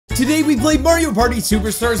Today we play Mario Party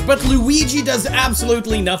Superstars, but Luigi does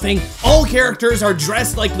absolutely nothing. All characters are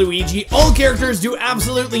dressed like Luigi, all characters do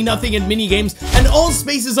absolutely nothing in minigames, and all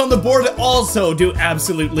spaces on the board also do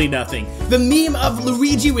absolutely nothing. The meme of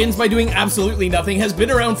Luigi wins by doing absolutely nothing has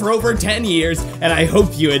been around for over 10 years, and I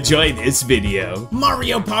hope you enjoy this video.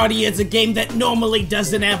 Mario Party is a game that normally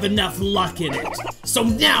doesn't have enough luck in it. So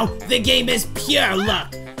now, the game is pure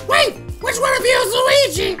luck. Wait, which one of you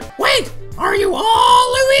is Luigi? Wait, are you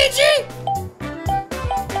all Luigi?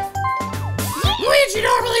 Luigi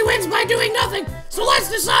normally wins by doing nothing, so let's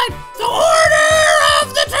decide the order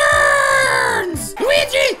of the turns!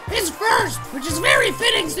 Luigi is first, which is very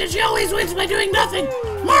fitting since he always wins by doing nothing.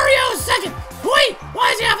 Mario is second. Wait, why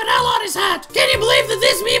does he have an L on his hat? Can you believe that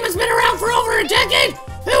this meme has been around for over a decade?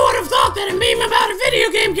 Who would have thought that a meme about a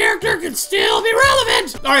video game character could still be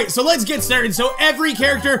relevant? Alright, so let's get started. So every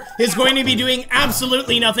character is going to be doing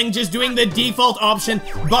absolutely nothing, just doing the default option,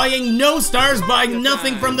 buying no stars, buying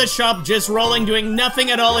nothing from the shop, just rolling, doing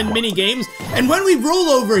nothing at all in minigames. And when we roll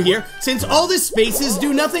over here, since all the spaces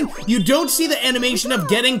do nothing, you don't see the animation of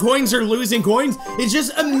getting coins or losing coins. It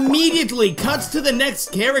just immediately cuts to the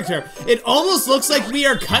next character. It almost looks like we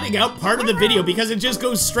are cutting out part of the video because it just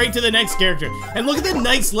goes straight to the next character. And look at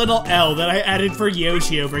the nice little L that I added for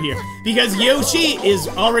Yoshi over here, because Yoshi is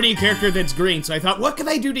already a character that's green, so I thought, what can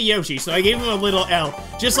I do to Yoshi? So I gave him a little L,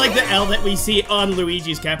 just like the L that we see on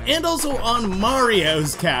Luigi's cap, and also on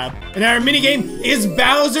Mario's cap. And our minigame is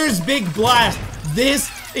Bowser's Big Blast.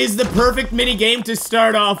 This is the perfect minigame to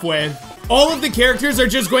start off with. All of the characters are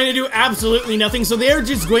just going to do absolutely nothing, so they're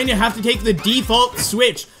just going to have to take the default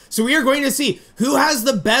switch. So we are going to see who has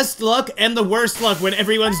the best luck and the worst luck when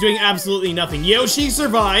everyone's doing absolutely nothing. Yoshi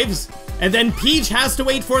survives, and then Peach has to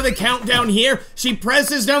wait for the countdown here. She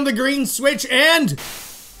presses down the green switch, and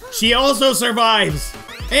she also survives.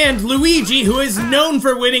 And Luigi, who is known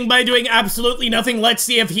for winning by doing absolutely nothing, let's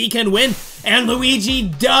see if he can win. And Luigi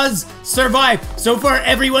does survive. So far,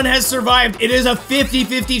 everyone has survived. It is a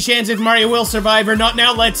 50-50 chance if Mario will survive or not.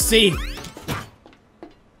 Now, let's see.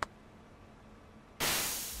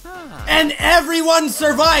 And everyone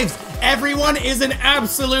survives! Everyone is an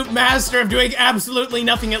absolute master of doing absolutely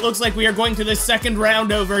nothing. It looks like we are going to the second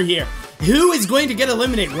round over here. Who is going to get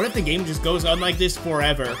eliminated? What if the game just goes on like this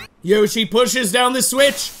forever? Yoshi pushes down the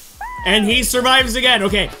switch, and he survives again.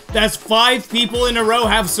 Okay, that's 5 people in a row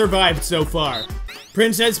have survived so far.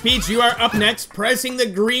 Princess Peach, you are up next, pressing the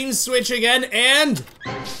green switch again, and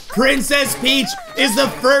Princess Peach is the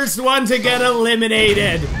first one to get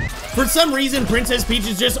eliminated. For some reason, Princess Peach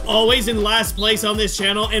is just always in last place on this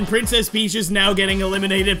channel, and Princess Peach is now getting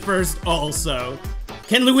eliminated first also.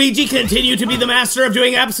 Can Luigi continue to be the master of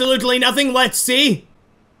doing absolutely nothing? Let's see.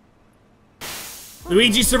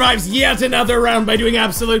 Luigi survives yet another round by doing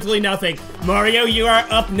absolutely nothing. Mario, you are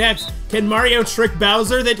up next. Can Mario trick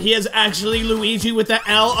Bowser that he is actually Luigi with the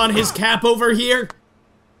L on his cap over here?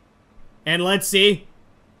 And let's see.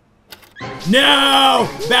 No!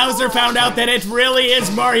 Bowser found out that it really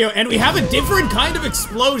is Mario, and we have a different kind of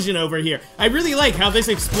explosion over here. I really like how this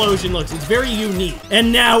explosion looks. It's very unique.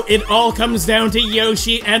 And now it all comes down to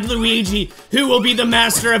Yoshi and Luigi, who will be the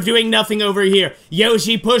master of doing nothing over here.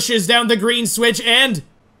 Yoshi pushes down the green switch, and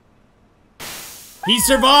he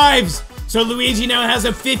survives! So Luigi now has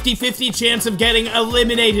a 50-50 chance of getting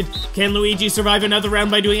eliminated. Can Luigi survive another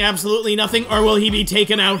round by doing absolutely nothing, or will he be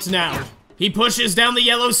taken out now? He pushes down the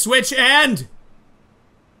yellow switch, and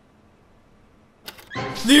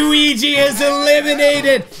Luigi is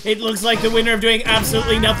eliminated! It looks like the winner of doing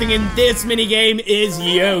absolutely nothing in this minigame is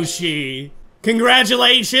Yoshi.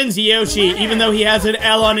 Congratulations, Yoshi. Even though he has an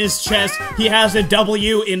L on his chest, he has a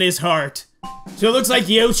W in his heart. So it looks like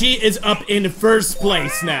Yoshi is up in first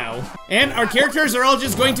place now. And our characters are all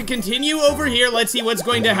just going to continue over here. Let's see what's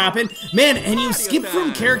going to happen. Man, and you skip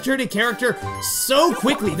from character to character so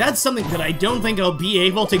quickly. That's something that I don't think I'll be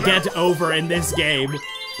able to get over in this game.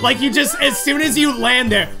 Like, you just, as soon as you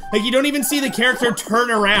land there, like, you don't even see the character turn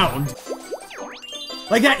around.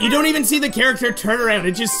 Like that, you don't even see the character turn around.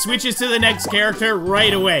 It just switches to the next character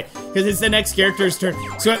right away, because it's the next character's turn.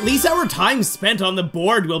 So at least our time spent on the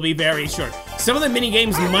board will be very short. Some of the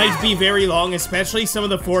minigames might be very long, especially some of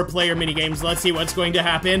the 4-player minigames. Let's see what's going to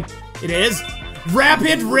happen. It is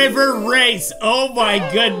Rapid River Race. Oh my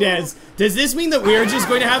goodness. Does this mean that we're just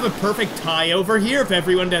going to have a perfect tie over here if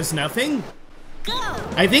everyone does nothing? Go.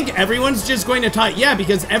 I think everyone's just going to tie. Yeah,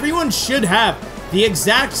 because everyone should have the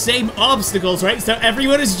exact same obstacles, right? So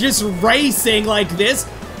everyone is just racing like this,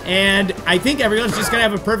 and I think everyone's just gonna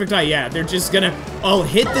have a perfect tie. Yeah, they're just gonna all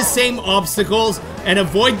hit the same obstacles and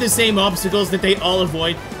avoid the same obstacles that they all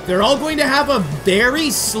avoid. They're all going to have a very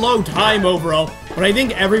slow time overall, but I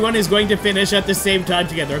think everyone is going to finish at the same time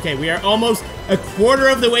together. Okay, we are almost a quarter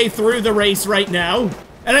of the way through the race right now.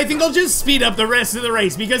 And I think I'll just speed up the rest of the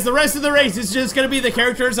race, because the rest of the race is just gonna be the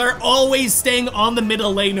characters are always staying on the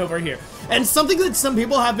middle lane over here. And something that some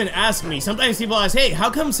people have been asking me, sometimes people ask, hey,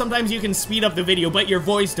 how come sometimes you can speed up the video, but your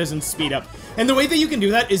voice doesn't speed up? And the way that you can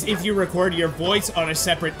do that is if you record your voice on a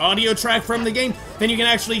separate audio track from the game, then you can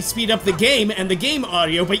actually speed up the game and the game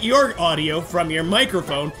audio, but your audio from your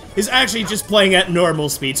microphone is actually just playing at normal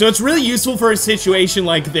speed. So it's really useful for a situation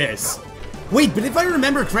like this. Wait, but if I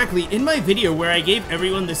remember correctly, in my video where I gave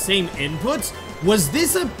everyone the same inputs, was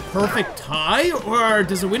this a perfect tie, or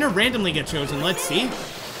does a winner randomly get chosen? Let's see.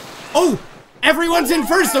 Oh, everyone's in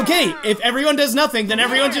first, okay. If everyone does nothing, then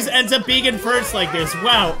everyone just ends up being in first like this.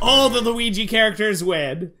 Wow, all the Luigi characters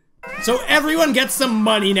win. So everyone gets some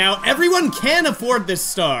money now. Everyone can afford this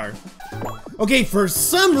star. Okay, for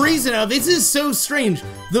some reason now, this is so strange.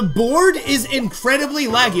 The board is incredibly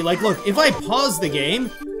laggy. Like, look, if I pause the game,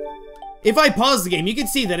 you can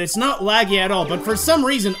see that it's not laggy at all, but for some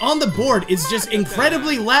reason, on the board, it's just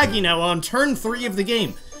incredibly laggy now on turn 3 of the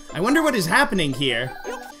game. I wonder what is happening here.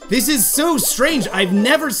 This is so strange. I've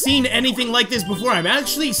never seen anything like this before. I'm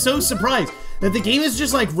actually so surprised that the game is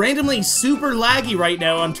just like randomly super laggy right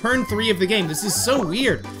now on turn 3 of the game. This is so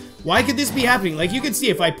weird. Why could this be happening? Like, you can see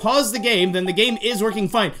if I pause the game, then the game is working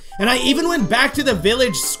fine. And I even went back to the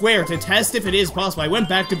village square to test if it is possible. I went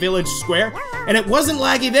back to village square, and it wasn't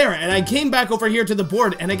laggy there. And I came back over here to the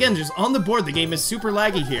board, and again, just on the board, the game is super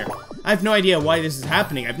laggy here. I have no idea why this is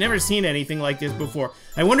happening. I've never seen anything like this before.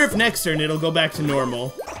 I wonder if next turn it'll go back to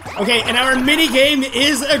normal. Okay, and our mini game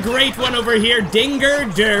is a great one over here, Dinger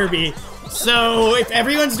Derby. So, if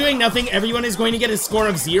everyone's doing nothing, everyone is going to get a score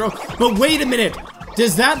of 0. But wait a minute.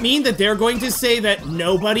 Does that mean that they're going to say that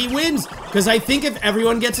nobody wins? Because I think if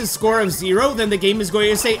everyone gets a score of 0, then the game is going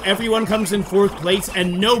to say everyone comes in 4th place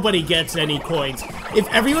and nobody gets any coins. If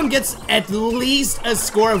everyone gets at least a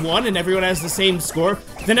score of 1 and everyone has the same score,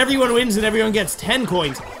 then everyone wins and everyone gets 10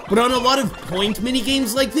 coins. But on a lot of point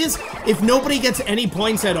minigames like this, if nobody gets any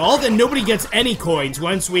points at all, then nobody gets any coins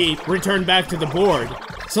once we return back to the board.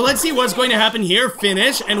 So let's see what's going to happen here.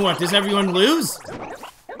 Finish, and what, does everyone lose?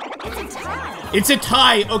 It's a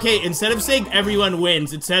tie. Okay, instead of saying everyone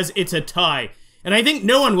wins, it says it's a tie. And I think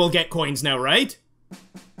no one will get coins now, right?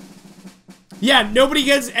 Yeah, nobody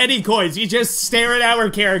gets any coins. You just stare at our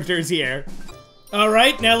characters here.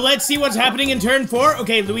 Alright, now let's see what's happening in turn 4.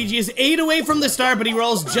 Okay, Luigi is 8 away from the star, but he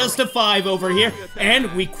rolls just a 5 over here.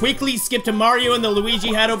 And we quickly skip to Mario and the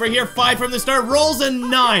Luigi hat over here. 5 from the star, rolls a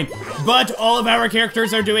 9. But all of our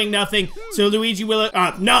characters are doing nothing. So Luigi will,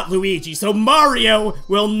 not Luigi, so Mario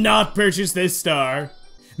will not purchase this star.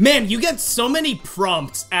 Man, you get so many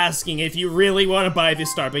prompts asking if you really want to buy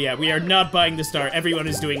this star. But yeah, we are not buying the star. Everyone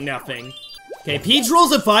is doing nothing. Okay, Peach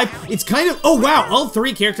rolls a 5. It's kind of, oh wow, all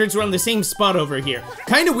 3 characters are on the same spot over here.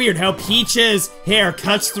 Kind of weird how Peach's hair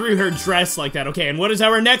cuts through her dress like that. Okay, and what is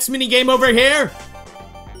our next minigame over here?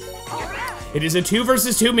 It is a 2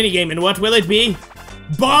 versus 2 minigame, and what will it be?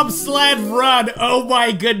 Bobsled Run! Oh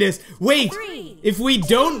my goodness. Wait, if we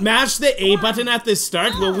don't mash the A button at the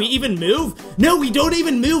start, will we even move? No, we don't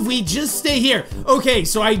even move, we just stay here. Okay,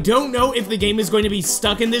 so I don't know if the game is going to be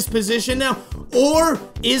stuck in this position now, or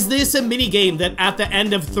is this a mini game that at the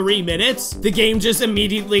end of 3 minutes, the game just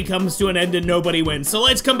immediately comes to an end and nobody wins? So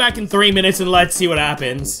let's come back in 3 minutes and let's see what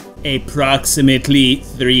happens. Approximately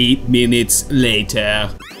 3 minutes later.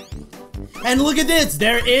 And look at this,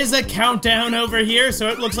 there is a countdown over here, so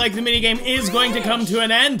it looks like the minigame is going to come to an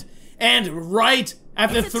end. And right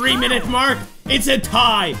at the 3-minute mark, it's a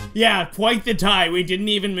tie. Yeah, quite the tie. We didn't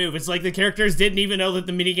even move. It's like the characters didn't even know that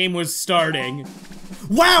the minigame was starting.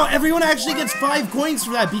 Wow, everyone actually gets 5 coins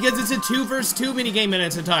for that because it's a 2 versus 2 minigame and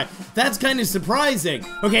it's a tie. That's kind of surprising.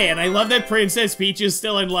 Okay, and I love that Princess Peach is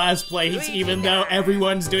still in last place even though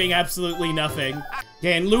everyone's doing absolutely nothing.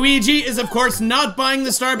 Okay, and Luigi is of course not buying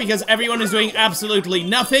the star because everyone is doing absolutely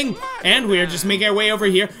nothing. And we are just making our way over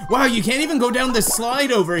here. Wow, you can't even go down the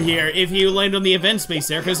slide over here if you land on the event space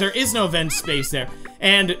there because there is no event space there.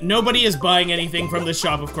 And nobody is buying anything from the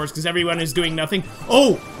shop, of course, because everyone is doing nothing.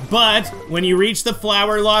 Oh, but when you reach the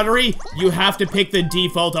flower lottery, you have to pick the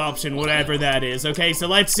default option, whatever that is. Okay, so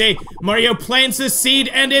let's say Mario plants a seed,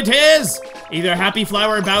 and it is either Happy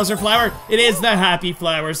Flower or Bowser Flower. It is the Happy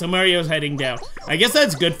Flower, so Mario's heading down. I guess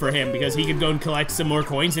that's good for him, because he can go and collect some more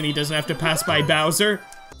coins, and he doesn't have to pass by Bowser.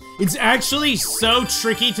 It's actually so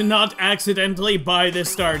tricky to not accidentally buy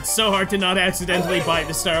this star. It's so hard to not accidentally buy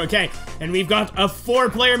the star. Okay, and we've got a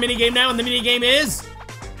 4-player minigame now, and the minigame is...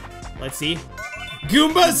 Let's see.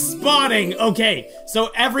 Goomba spawning. Okay,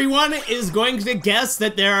 so everyone is going to guess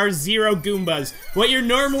that there are 0 Goombas. What you're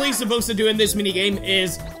normally supposed to do in this minigame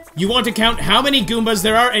is you want to count how many Goombas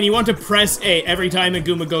there are, and you want to press A every time a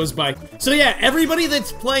Goomba goes by. So yeah, everybody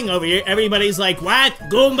that's playing over here, everybody's like, what?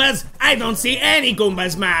 Goombas? I don't see any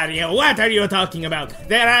Goombas, Mario. What are you talking about?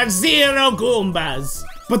 There are 0 Goombas.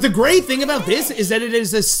 But the great thing about this is that it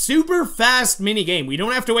is a super fast minigame. We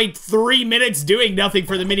don't have to wait 3 minutes doing nothing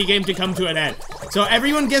for the minigame to come to an end. So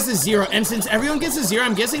everyone guesses 0, and since everyone guesses 0,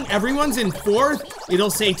 I'm guessing everyone's in 4th. It'll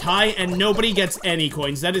say tie, and nobody gets any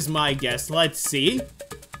coins. That is my guess. Let's see.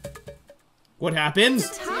 What happens?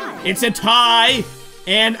 It's a tie!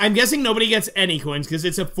 And I'm guessing nobody gets any coins because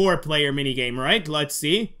it's a 4-player minigame, right? Let's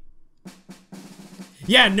see.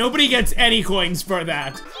 Yeah, nobody gets any coins for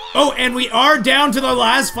that. Oh, and we are down to the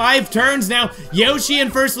last 5 turns now. Yoshi in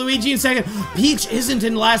first, Luigi in second. Peach isn't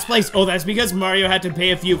in last place. Oh, that's because Mario had to pay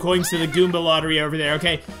a few coins to the Goomba lottery over there.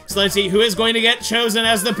 Okay, so let's see who is going to get chosen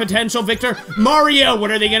as the potential victor. Mario!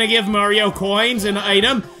 What are they gonna give Mario? Coins, an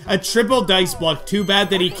item, a triple dice block. Too bad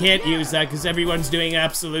that he can't use that because everyone's doing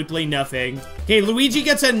absolutely nothing. Okay, Luigi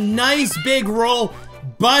gets a nice big roll.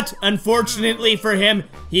 But, unfortunately for him,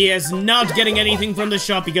 he is not getting anything from the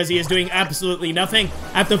shop because he is doing absolutely nothing.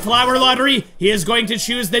 At the flower lottery, he is going to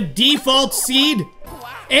choose the default seed.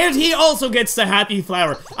 And he also gets the happy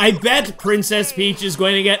flower. I bet Princess Peach is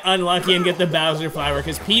going to get unlucky and get the Bowser flower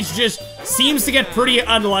because Peach just seems to get pretty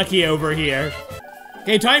unlucky over here.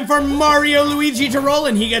 Okay, time for Mario Luigi to roll,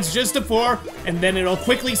 and he gets just a 4, and then it'll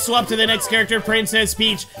quickly swap to the next character, Princess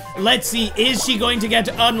Peach. Let's see, is she going to get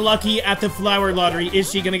unlucky at the flower lottery? Is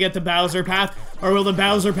she gonna get the Bowser path, or will the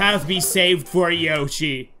Bowser path be saved for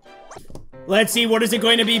Yoshi? Let's see, what is it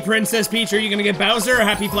going to be, Princess Peach? Are you gonna get Bowser or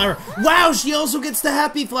Happy Flower? Wow, she also gets the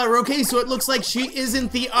Happy Flower. Okay, so it looks like she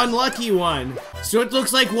isn't the unlucky one. So it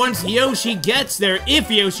looks like once Yoshi gets there, if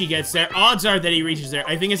Yoshi gets there, odds are that he reaches there.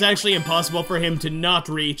 I think it's actually impossible for him to not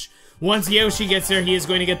reach. Once Yoshi gets there, he is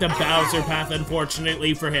going to get the Bowser path,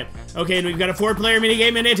 unfortunately for him. Okay, and we've got a 4-player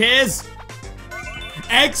minigame, and it is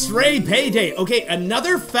X-Ray Payday. Okay,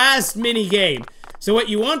 another fast minigame. So what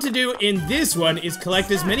you want to do in this one is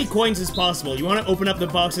collect as many coins as possible. You want to open up the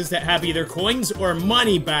boxes that have either coins or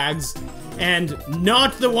money bags, and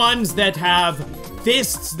not the ones that have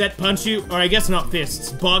fists that punch you, or I guess not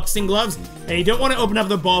fists, boxing gloves. And you don't want to open up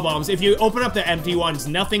the ball bombs. If you open up the empty ones,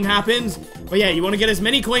 nothing happens. But yeah, you want to get as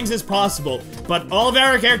many coins as possible. But all of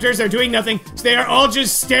our characters are doing nothing, so they are all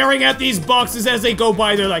just staring at these boxes as they go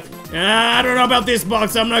by. They're like, I don't know about this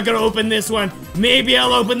box, I'm not gonna open this one. Maybe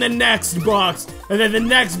I'll open the next box. And then the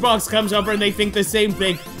next box comes over and they think the same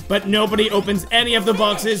thing, but nobody opens any of the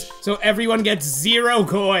boxes, so everyone gets 0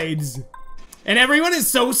 coins. And everyone is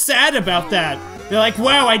so sad about that. They're like,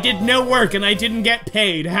 wow, I did no work and I didn't get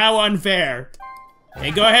paid. How unfair.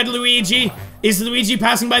 Hey, go ahead, Luigi. Is Luigi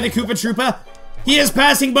passing by the Koopa Troopa? He is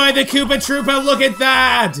passing by the Koopa Troopa, look at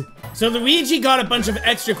that! So Luigi got a bunch of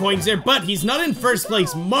extra coins there, but he's not in first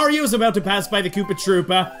place. Mario's about to pass by the Koopa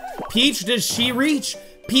Troopa. Peach, does she reach?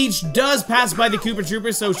 Peach does pass by the Koopa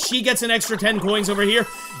Troopa, so she gets an extra 10 coins over here.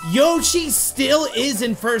 Yoshi still is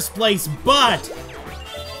in first place, but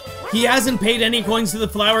he hasn't paid any coins to the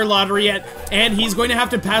flower lottery yet, and he's going to have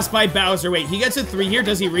to pass by Bowser. Wait, he gets a 3 here.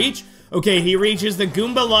 Does he reach? Okay, he reaches the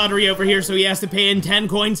Goomba lottery over here, so he has to pay in 10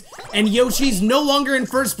 coins, and Yoshi's no longer in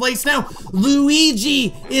first place now.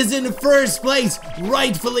 Luigi is in first place,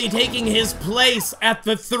 rightfully taking his place at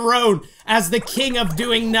the throne as the king of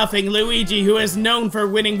doing nothing. Luigi, who is known for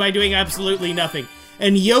winning by doing absolutely nothing.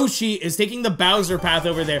 And Yoshi is taking the Bowser path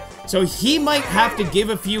over there, so he might have to give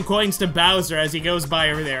a few coins to Bowser as he goes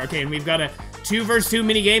by over there. Okay, and we've got a 2 vs 2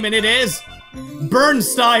 minigame, and it is Burn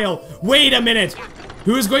Style. Wait a minute.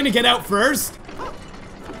 Who's going to get out first?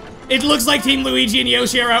 It looks like Team Luigi and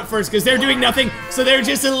Yoshi are out first because they're doing nothing, so they're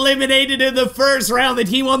just eliminated in the first round. The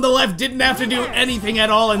team on the left didn't have to do anything at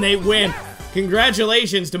all, and they win.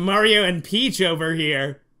 Congratulations to Mario and Peach over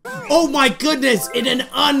here. Oh my goodness, in an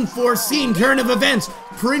unforeseen turn of events,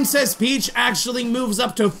 Princess Peach actually moves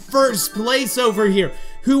up to first place over here.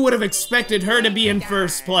 Who would have expected her to be in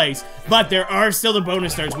first place? But there are still the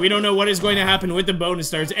bonus stars. We don't know what is going to happen with the bonus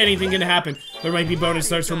stars. Anything can happen. There might be bonus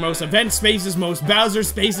stars for most event spaces, most Bowser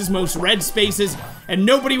spaces, most red spaces, and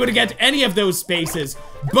nobody would get any of those spaces.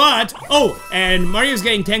 But, oh, and Mario's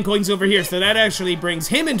getting 10 coins over here, so that actually brings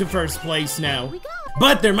him into first place now.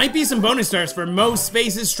 But there might be some bonus stars for most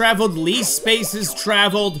spaces traveled, least spaces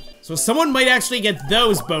traveled. So someone might actually get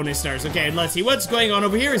those bonus stars. Okay, and let's see what's going on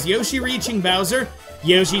over here. Is Yoshi reaching Bowser?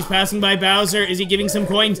 Yoshi's passing by Bowser. Is he giving some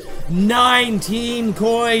coins? 19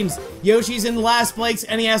 coins. Yoshi's in last place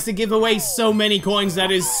and he has to give away so many coins.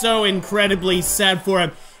 That is so incredibly sad for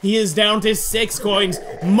him. He is down to 6 coins.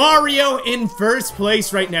 Mario in first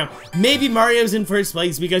place right now. Maybe Mario's in first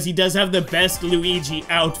place because he does have the best Luigi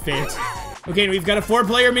outfit. Okay, we've got a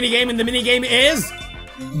 4-player minigame, and the minigame is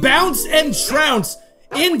Bounce and Trounce.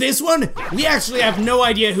 In this one, we actually have no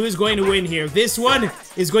idea who is going to win here. This one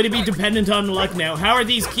is going to be dependent on luck now. How are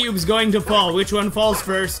these cubes going to fall? Which one falls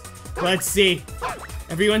first? Let's see.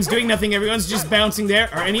 Everyone's doing nothing. Everyone's just bouncing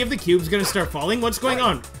there. Are any of the cubes going to start falling? What's going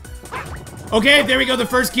on? Okay, there we go. The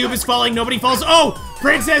first cube is falling. Nobody falls. Oh,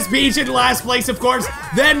 Princess Peach in last place, of course.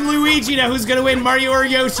 Then Luigi. Now, who's gonna win, Mario or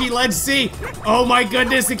Yoshi? Let's see. Oh my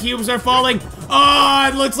goodness, the cubes are falling. Oh,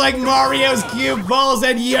 it looks like Mario's cube falls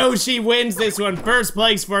and Yoshi wins this one. First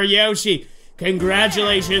place for Yoshi.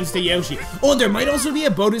 Congratulations to Yoshi. Oh, there might also be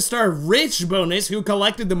a bonus star Rich bonus, who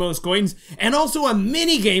collected the most coins, and also a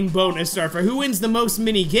minigame bonus star for who wins the most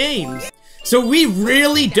mini-games. So we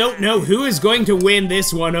really don't know who is going to win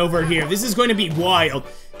this one over here. This is going to be wild.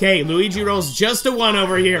 Okay, Luigi rolls just a 1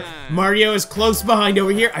 over here. Mario is close behind over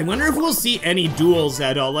here. I wonder if we'll see any duels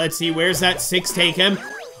at all. Let's see, where's that 6 take him?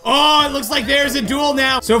 Oh, it looks like there's a duel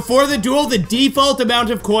now. So for the duel, the default amount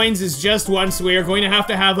of coins is just 1, so we are going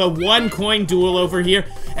to have a 1 coin duel over here.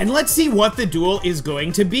 And let's see what the duel is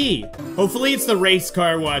going to be. Hopefully it's the race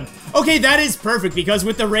car one. Okay, that is perfect, because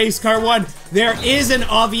with the race car one, there is an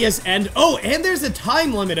obvious end. Oh, and there's a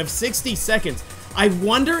time limit of 60 seconds. I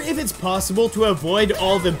wonder if it's possible to avoid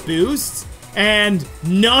all the boosts and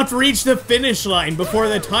not reach the finish line before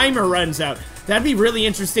the timer runs out. That'd be really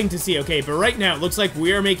interesting to see. Okay, but right now, it looks like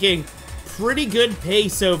we are making pretty good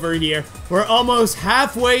pace over here. We're almost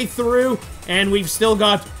halfway through, and we've still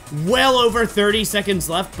got well over 30 seconds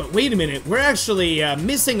left. But wait a minute, we're actually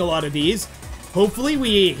missing a lot of these. Hopefully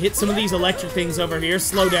we hit some of these electric things over here,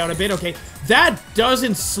 slow down a bit. Okay, that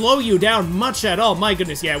doesn't slow you down much at all. My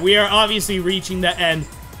goodness, yeah, we are obviously reaching the end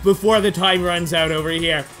before the time runs out over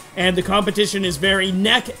here. And the competition is very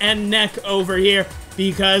neck and neck over here,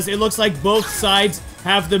 because it looks like both sides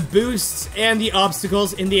have the boosts and the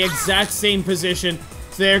obstacles in the exact same position.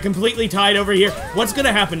 So they're completely tied over here. What's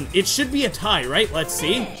gonna happen? It should be a tie, right? Let's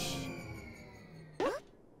see.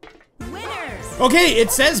 Winners. Okay,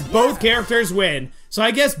 it says both characters win. So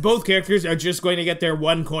I guess both characters are just going to get their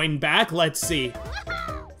 1 coin back. Let's see.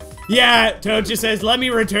 Yeah, Toad just says, let me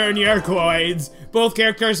return your coins. Both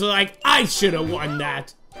characters are like, I should have won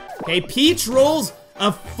that. Okay, Peach rolls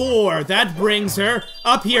a 4. That brings her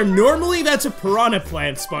up here. Normally, that's a piranha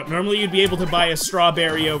plant spot. Normally, you'd be able to buy a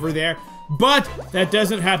strawberry over there. But that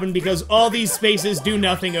doesn't happen because all these spaces do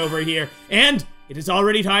nothing over here. And it is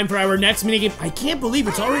already time for our next minigame. I can't believe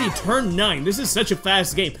it's already turn 9. This is such a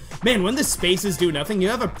fast game. Man, when the spaces do nothing, you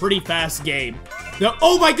have a pretty fast game. Now,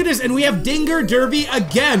 oh my goodness, and we have Dinger Derby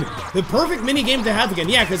again. The perfect minigame to have again.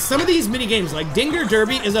 Yeah, because some of these minigames, like Dinger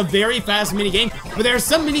Derby, is a very fast minigame, but there are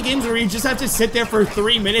some minigames where you just have to sit there for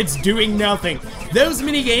 3 minutes doing nothing. Those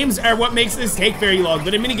minigames are what makes this take very long,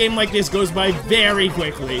 but a minigame like this goes by very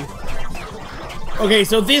quickly. Okay,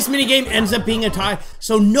 so this minigame ends up being a tie,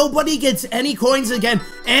 so nobody gets any coins again,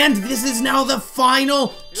 and this is now the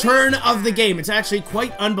final turn of the game. It's actually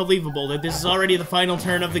quite unbelievable that this is already the final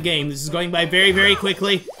turn of the game. This is going by very, very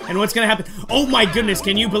quickly, and what's gonna happen? Oh my goodness,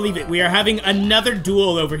 can you believe it? We are having another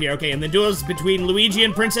duel over here. Okay, and the duel is between Luigi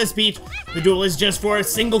and Princess Peach. The duel is just for a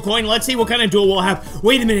single coin. Let's see what kind of duel we'll have.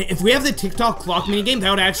 Wait a minute, if we have the TikTok clock minigame, that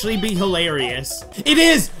would actually be hilarious. It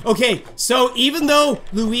is! Okay, so even though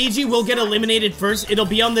Luigi will get eliminated first, it'll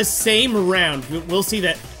be on the same round. We'll see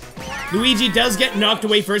that Luigi does get knocked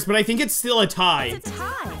away first, but I think it's still a tie. It's a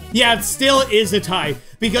tie. Yeah, it still is a tie,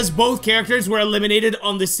 because both characters were eliminated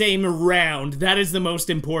on the same round. That is the most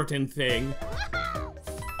important thing.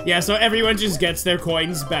 Yeah, so everyone just gets their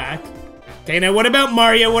coins back. Okay, now what about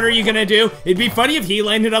Mario? What are you gonna do? It'd be funny if he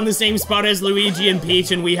landed on the same spot as Luigi and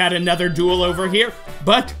Peach and we had another duel over here,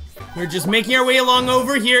 but we're just making our way along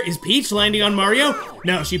over here. Is Peach landing on Mario?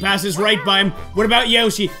 No, she passes right by him. What about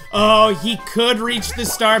Yoshi? Oh, he could reach the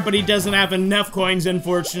star, but he doesn't have enough coins,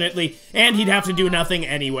 unfortunately, and he'd have to do nothing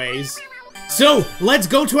anyways. So, let's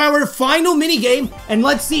go to our final minigame, and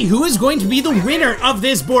let's see who is going to be the winner of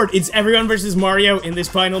this board. It's everyone versus Mario in this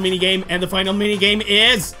final minigame, and the final minigame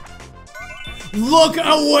is... Look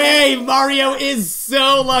away! Mario is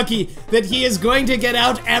so lucky that he is going to get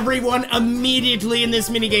out everyone immediately in this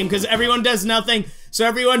minigame because everyone does nothing, so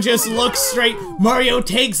everyone just looks straight. Mario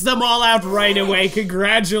takes them all out right away.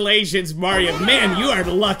 Congratulations, Mario. Man, you are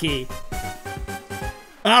lucky.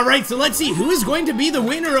 Alright, so let's see who is going to be the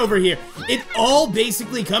winner over here. It all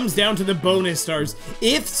basically comes down to the bonus stars.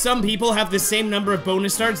 If some people have the same number of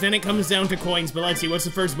bonus stars, then it comes down to coins. But let's see, what's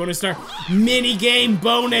the first bonus star? Minigame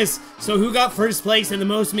bonus. So who got first place in the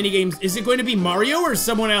most minigames? Is it going to be Mario or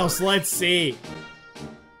someone else? Let's see.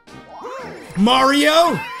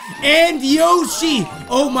 Mario and Yoshi.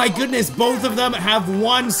 Oh my goodness, both of them have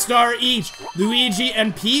 1 star each. Luigi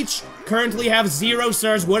and Peach currently have 0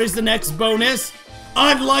 stars. What is the next bonus?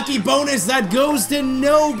 Unlucky bonus that goes to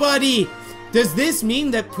nobody. Does this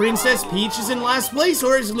mean that Princess Peach is in last place,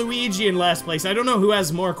 or is Luigi in last place? I don't know who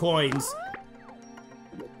has more coins.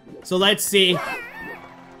 So let's see.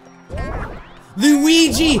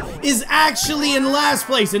 Luigi is actually in last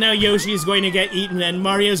place, and now Yoshi is going to get eaten and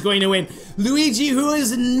Mario is going to win. Luigi, who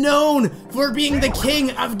is known for being the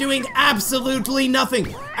king of doing absolutely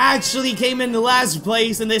nothing, actually came in last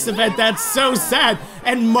place in this event. That's so sad.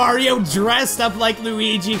 And Mario, dressed up like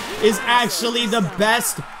Luigi, is actually the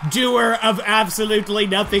best doer of absolutely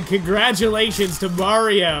nothing. Congratulations to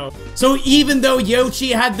Mario. So even though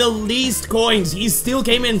Yoshi had the least coins, he still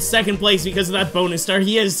came in second place because of that bonus star.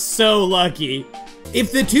 He is so lucky.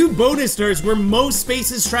 If the 2 bonus stars were most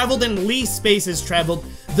spaces traveled and least spaces traveled,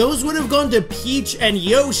 those would have gone to Peach and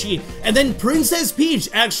Yoshi, and then Princess Peach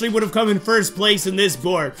actually would have come in first place in this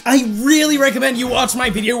board. I really recommend you watch my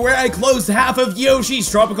video where I closed half of Yoshi's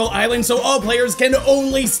tropical island so all players can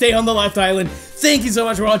only stay on the left island. Thank you so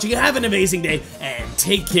much for watching, have an amazing day, and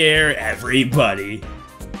take care, everybody.